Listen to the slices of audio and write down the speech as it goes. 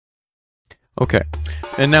Okay,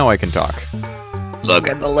 and now I can talk. Look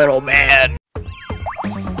at the little man.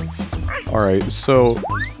 Alright, so...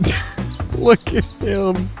 look at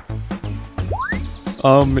him.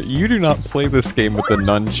 You do not play this game with the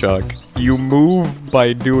nunchuck. You move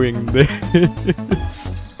by doing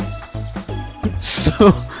this.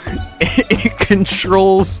 So, it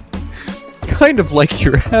controls... kind of like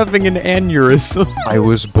you're having an aneurysm. I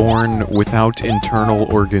was born without internal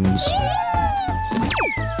organs.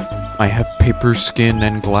 I have paper skin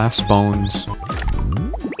and glass bones.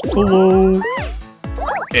 Hello.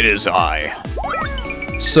 It is I.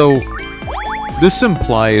 So, this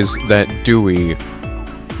implies that Dewy,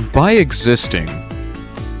 by existing,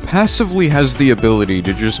 passively has the ability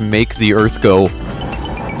to just make the Earth go.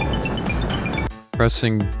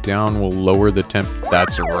 Pressing down will lower the temp.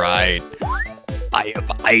 That's right. I am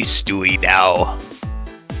Ice Dewy now.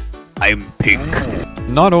 I'm pink.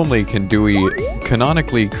 Not only can Dewy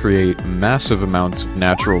canonically create massive amounts of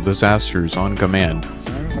natural disasters on command,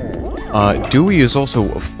 Dewy is also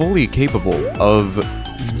fully capable of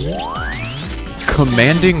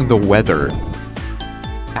commanding the weather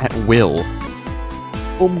at will.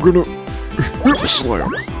 I'm gonna hip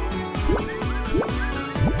slam.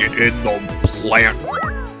 Get in the plant.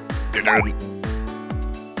 Get in.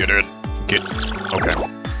 Get in. Get. Okay.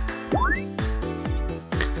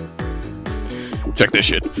 Check this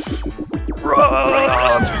shit.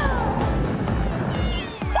 Run!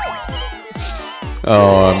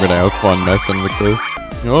 Oh, I'm gonna have fun messing with this.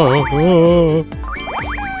 Oh.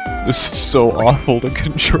 This is so awful to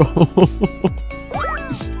control.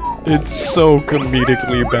 It's so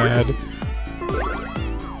comedically bad.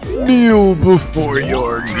 Kneel before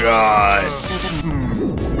your god.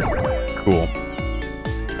 Cool.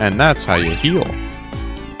 And that's how you heal.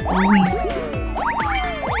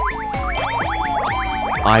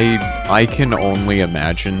 I can only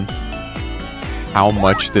imagine how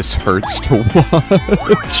much this hurts to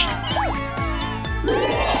watch.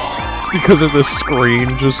 Because of the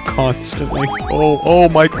screen just constantly. Oh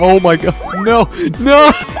my god, no,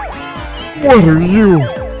 no! What are you?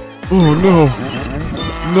 Oh no.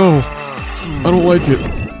 No. I don't like it.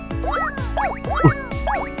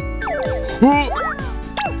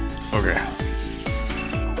 Okay.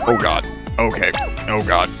 Oh god. Okay. Oh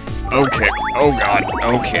god. Okay. Oh god.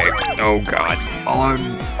 Okay. Oh god.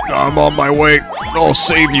 I'm on my way. I'll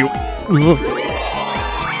save you.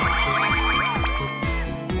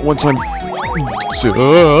 Once I'm...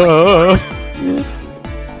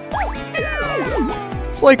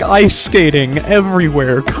 It's like ice skating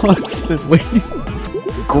everywhere, constantly.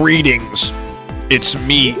 Greetings. It's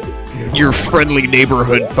me, your friendly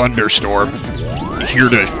neighborhood thunderstorm. Here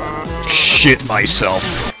to shit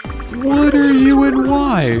myself. What are you and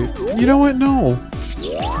why? You know what? No.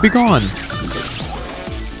 Be gone.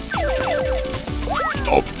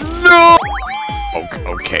 Oh, no!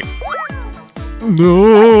 Okay.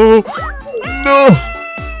 No! No!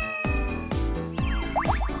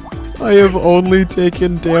 I have only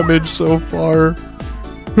taken damage so far.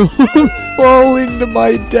 Falling to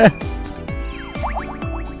my death.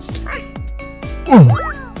 No!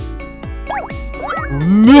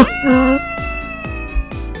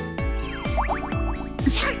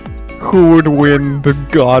 Who would win, the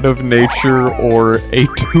god of nature or a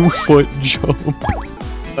 2-foot jump?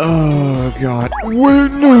 Oh god.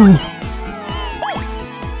 Wait, no!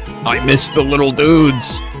 I missed the little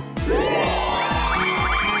dudes.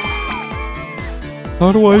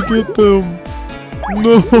 How do I get them?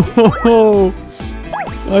 No!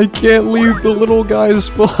 I can't leave the little guys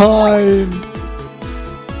behind!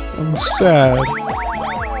 I'm sad.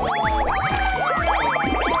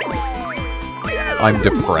 I'm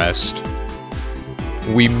depressed.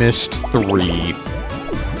 We missed 3.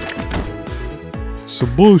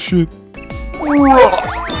 Some bullshit.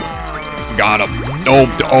 Got him. Oh,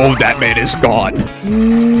 that man is gone.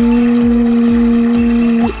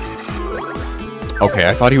 Okay,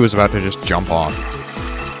 I thought he was about to just jump off.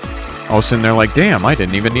 I was sitting there like, damn, I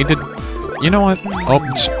didn't even need to... You know what? Oh.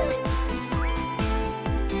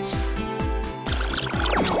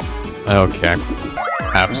 Okay.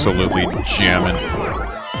 Absolutely jamming.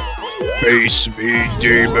 Face me,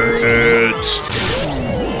 demons!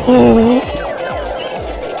 Oh.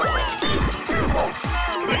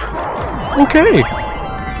 Okay.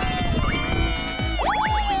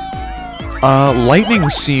 Lightning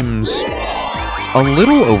seems a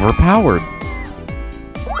little overpowered.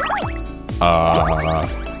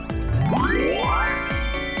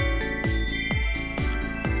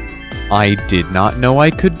 I did not know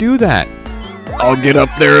I could do that. I'll get up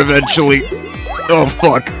there eventually. Oh,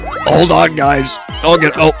 fuck. Hold on, guys. I'll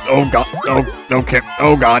get. Oh god. Oh, okay.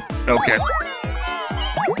 Oh god. Okay.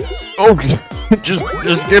 Oh, just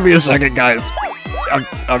give me a second, guys.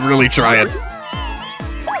 I'm really trying.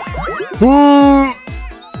 No.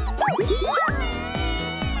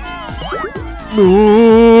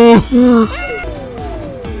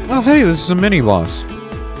 Oh, hey, this is a mini boss.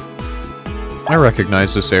 I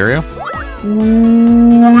recognize this area.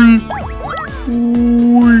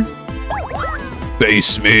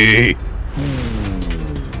 Face me.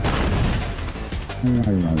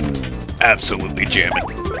 Absolutely jamming.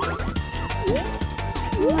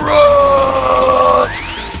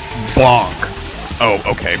 Bonk. Oh,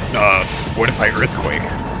 okay. What if I earthquake?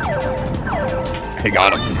 Hey,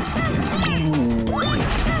 got him.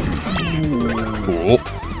 Cool.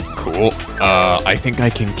 Cool. I think I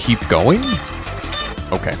can keep going?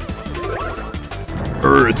 Okay.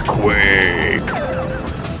 Earthquake.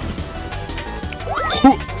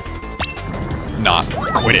 Nah,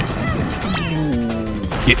 Quit it.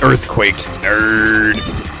 Get earthquaked, nerd.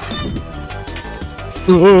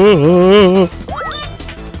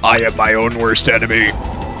 I am my own worst enemy.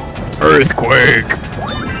 Earthquake.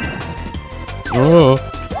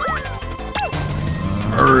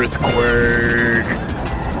 Earthquake.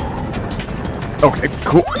 Okay,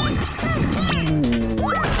 cool.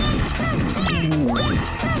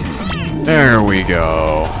 There we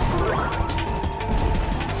go.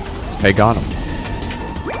 Hey, got him.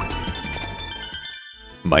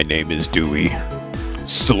 My name is Dewy,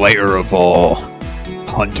 Slayer of all,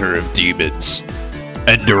 Hunter of demons,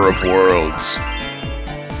 Ender of worlds,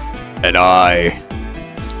 and I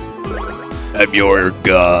am your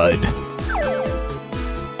god.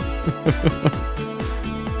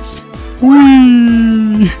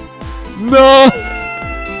 Whee! No!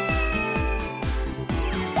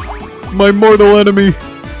 My mortal enemy!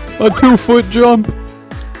 A 2-foot jump!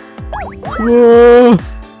 No!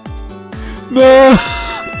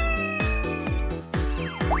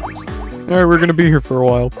 Alright, we're gonna be here for a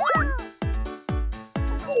while.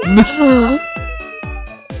 No!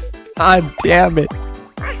 God damn it!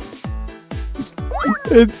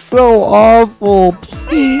 It's so awful!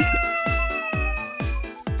 Please!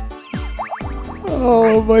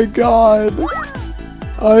 Oh my god!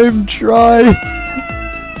 I'm trying!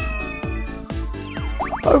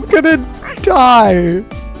 I'm gonna die!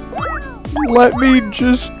 Let me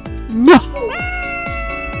just... No!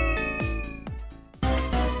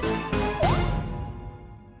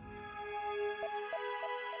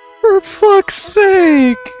 For fuck's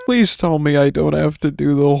sake! Please tell me I don't have to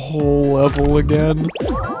do the whole level again.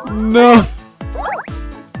 No!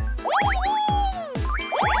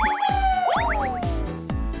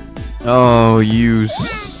 Oh, you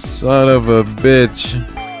son of a bitch.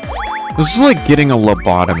 This is like getting a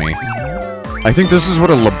lobotomy. I think this is what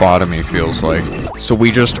a lobotomy feels like. So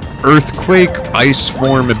we just earthquake, ice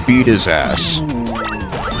form, and beat his ass.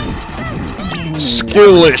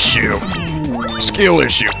 Skill issue. Skill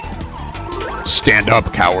issue. Stand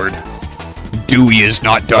up, coward. Dewy is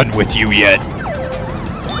not done with you yet.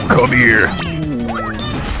 Come here.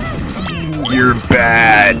 You're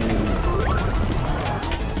bad.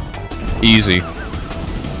 Easy.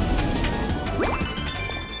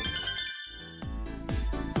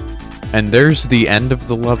 And there's the end of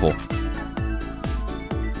the level.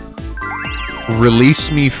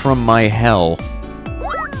 Release me from my hell.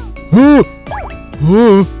 Oh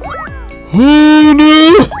no!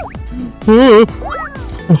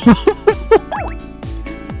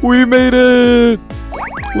 We made it!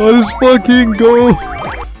 Let's fucking go!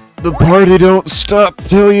 The party don't stop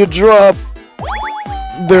till you drop.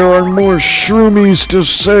 There are more shroomies to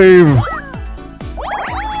save.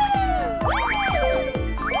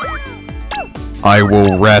 I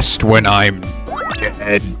will rest when I'm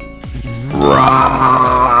dead.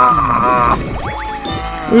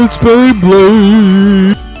 It's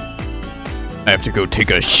Beyblade! I have to go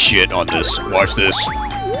take a shit on this. Watch this.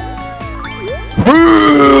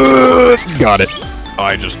 Got it.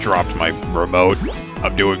 I just dropped my remote.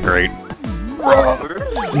 I'm doing great.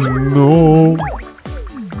 No.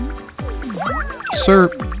 Sir.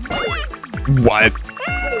 What?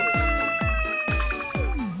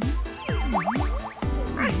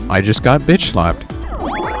 I just got bitch slapped.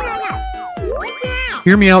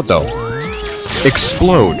 Hear me out though.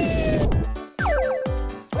 Explode.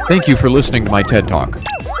 Thank you for listening to my TED Talk.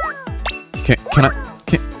 Can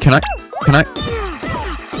I?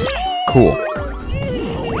 Cool.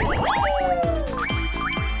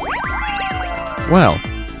 Well.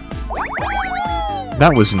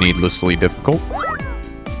 That was needlessly difficult.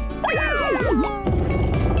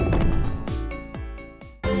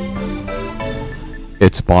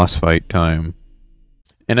 It's boss fight time.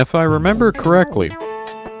 And if I remember correctly,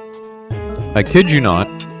 I kid you not,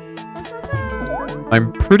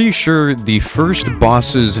 I'm pretty sure the first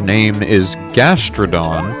boss's name is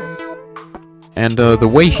Gastrodon, and the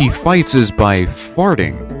way he fights is by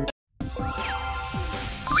farting.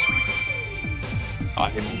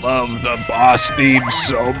 I love the boss theme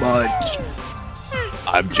so much.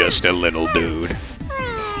 I'm just a little dude.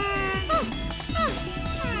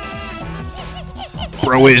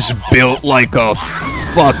 Bro is built like a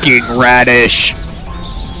fucking radish.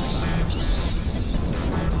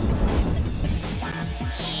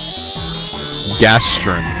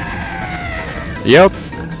 Gastron. Yep.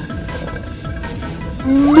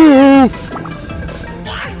 No!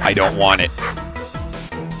 I don't want it.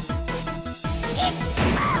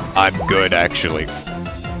 I'm good, actually.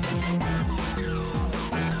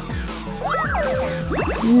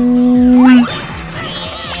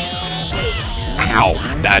 Ow,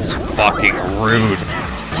 that's fucking rude.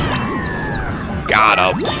 Got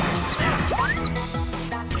him.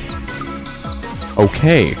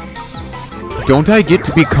 Okay. Don't I get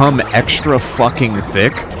to become extra fucking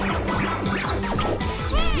thick?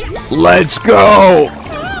 Let's go!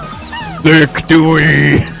 Thick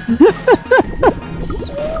Dewy!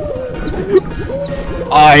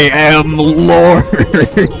 I am Lord!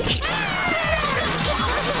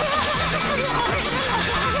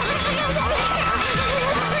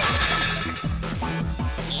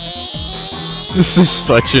 This is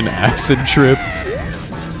such an acid trip.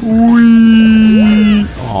 Whee!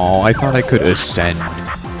 Oh, I thought I could ascend.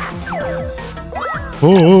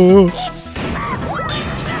 Oh!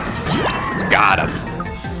 Got him.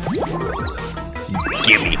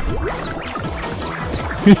 Gimme.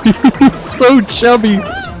 He's so chubby.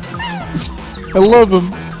 I love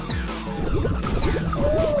him.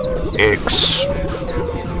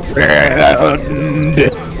 Expand.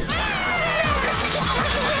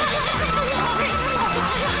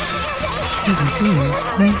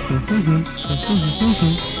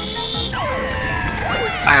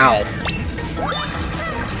 Ow.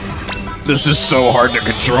 This is so hard to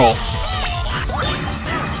control.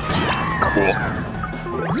 Cool.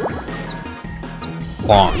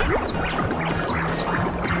 Bonk.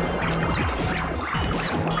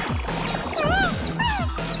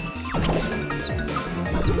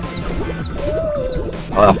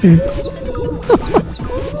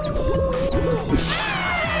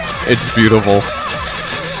 It's beautiful.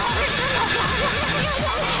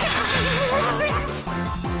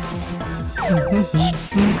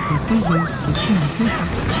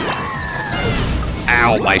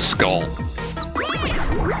 Ow, my skull.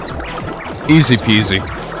 Easy peasy.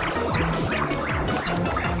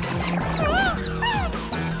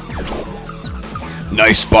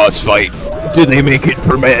 Nice boss fight. Did they make it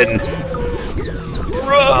for men?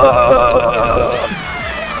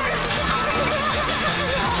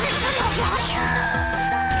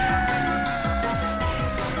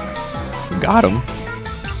 Got him.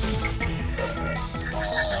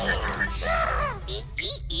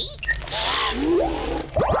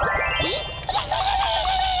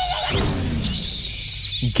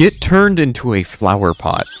 Get turned into a flower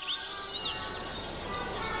pot.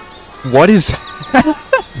 What is happening?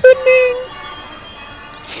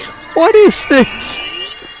 What is this?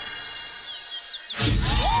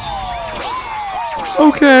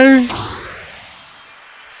 Okay.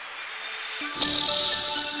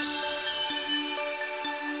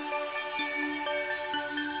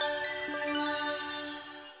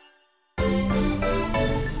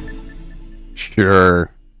 Sure.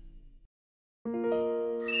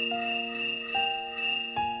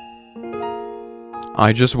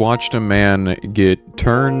 I just watched a man get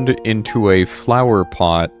turned into a flower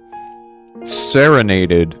pot,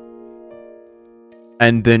 serenaded,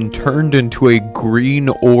 and then turned into a green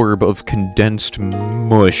orb of condensed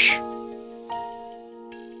mush.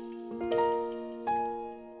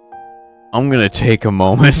 I'm gonna take a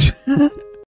moment